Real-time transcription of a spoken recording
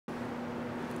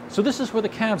So this is where the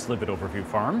calves live at Overview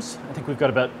Farms. I think we've got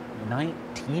about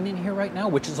 19 in here right now,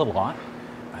 which is a lot.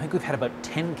 I think we've had about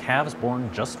 10 calves born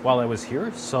just while I was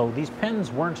here, so these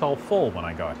pens weren't all full when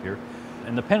I got here.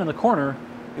 And the pen in the corner,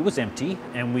 it was empty,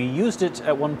 and we used it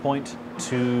at one point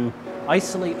to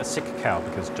isolate a sick cow,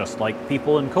 because just like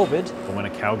people in COVID, when a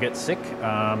cow gets sick,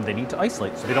 they need to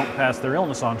isolate so they don't pass their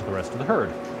illness on to the rest of the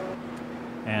herd.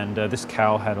 And this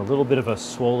cow had a little bit of a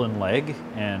swollen leg,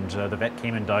 and the vet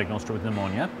came and diagnosed her with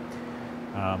pneumonia.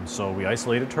 So we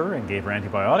isolated her and gave her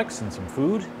antibiotics and some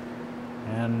food.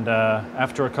 And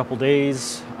after a couple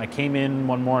days, I came in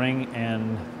one morning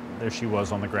and there she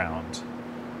was on the ground.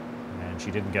 And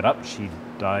she didn't get up, she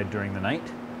died during the night.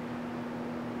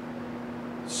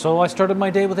 So I started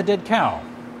my day with a dead cow.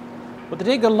 But the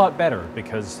day got a lot better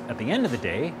because at the end of the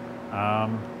day,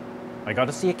 I got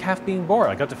to see a calf being born.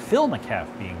 I got to film a calf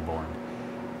being born.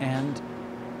 And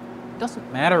it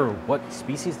doesn't matter what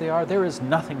species they are, there is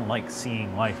nothing like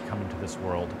seeing life come into this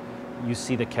world. You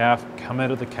see the calf come out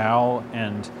of the cow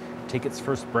and take its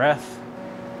first breath.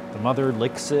 The mother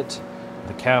licks it.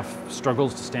 The calf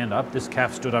struggles to stand up. This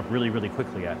calf stood up really, really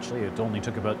quickly, actually. It only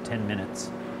took about 10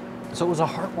 minutes. So it was a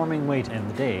heartwarming way to end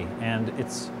the day. And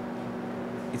it's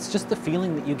just the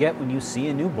feeling that you get when you see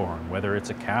a newborn, whether it's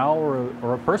a cow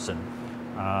or a person.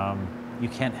 You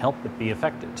can't help but be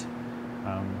affected.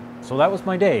 So that was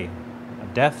my day, a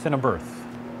death and a birth.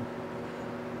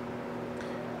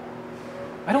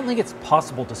 I don't think it's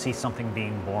possible to see something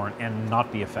being born and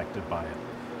not be affected by it.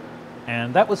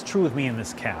 And that was true with me and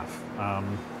this calf.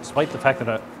 Despite the fact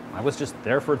that I was just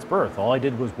there for its birth, all I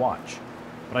did was watch.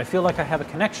 But I feel like I have a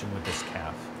connection with this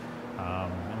calf.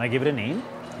 And I give it a name.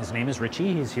 His name is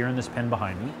Richie. He's here in this pen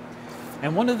behind me.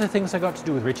 And one of the things I got to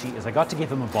do with Richie is I got to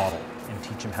give him a bottle and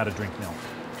teach him how to drink milk.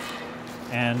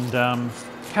 And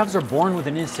calves are born with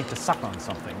an instinct to suck on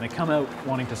something. They come out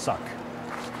wanting to suck.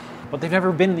 But they've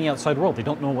never been in the outside world. They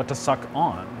don't know what to suck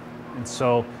on. And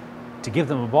so to give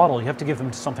them a bottle, you have to give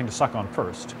them something to suck on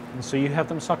first. And so you have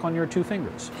them suck on your 2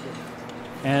 fingers.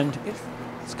 And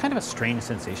it's kind of a strange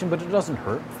sensation, but it doesn't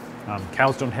hurt.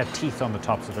 Cows don't have teeth on the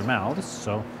tops of their mouths,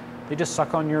 so they just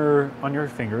suck on your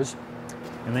fingers.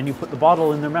 And then you put the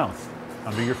bottle in their mouth,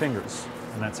 under your fingers.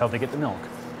 And that's how they get the milk.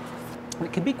 And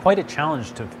it can be quite a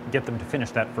challenge to get them to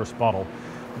finish that first bottle,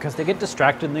 because they get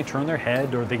distracted and they turn their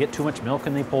head, or they get too much milk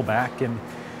and they pull back, and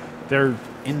they're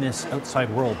in this outside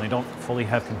world. They don't fully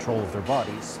have control of their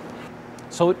bodies.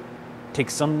 So it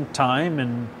takes some time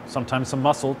and sometimes some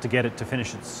muscle to get it to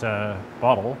finish its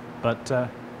bottle, but I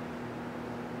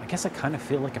guess I kind of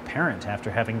feel like a parent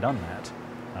after having done that.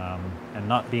 And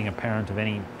not being a parent of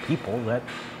any people,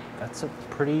 that's a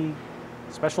pretty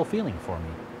special feeling for me.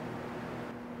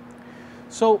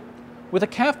 So with a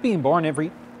calf being born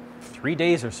every 3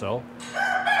 days or so,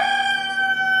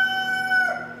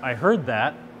 I heard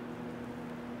that.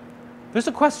 There's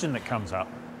a question that comes up.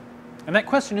 And that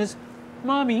question is,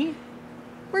 Mommy,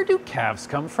 where do calves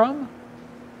come from?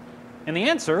 And the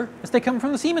answer is they come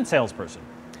from the semen salesperson.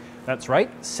 That's right,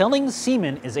 selling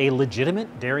semen is a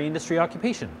legitimate dairy industry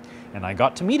occupation. And I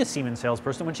got to meet a semen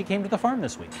salesperson when she came to the farm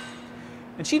this week.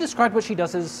 And she described what she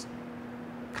does as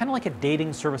kind of like a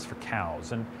dating service for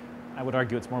cows. And I would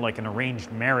argue it's more like an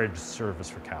arranged marriage service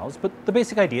for cows. But the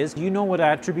basic idea is, you know what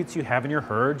attributes you have in your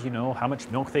herd, you know how much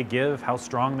milk they give, how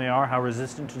strong they are, how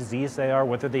resistant to disease they are,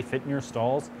 whether they fit in your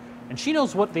stalls. And she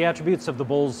knows what the attributes of the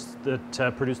bulls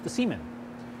that produce the semen.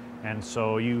 And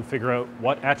so you figure out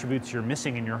what attributes you're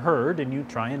missing in your herd, and you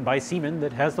try and buy semen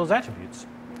that has those attributes.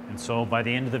 And so by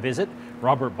the end of the visit,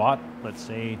 Robert bought, let's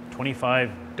say,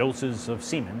 25 doses of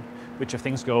semen, which if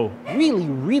things go really,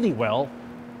 really well,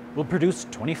 will produce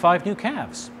 25 new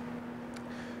calves.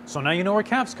 So now you know where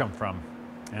calves come from.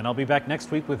 And I'll be back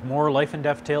next week with more life and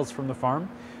death tales from the farm.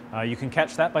 You can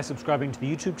catch that by subscribing to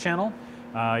the YouTube channel.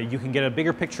 You can get a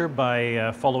bigger picture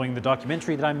by following the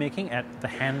documentary that I'm making at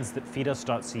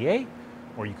thehandsthatfeedus.ca,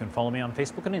 or you can follow me on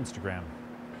Facebook and Instagram.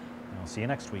 And I'll see you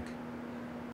next week.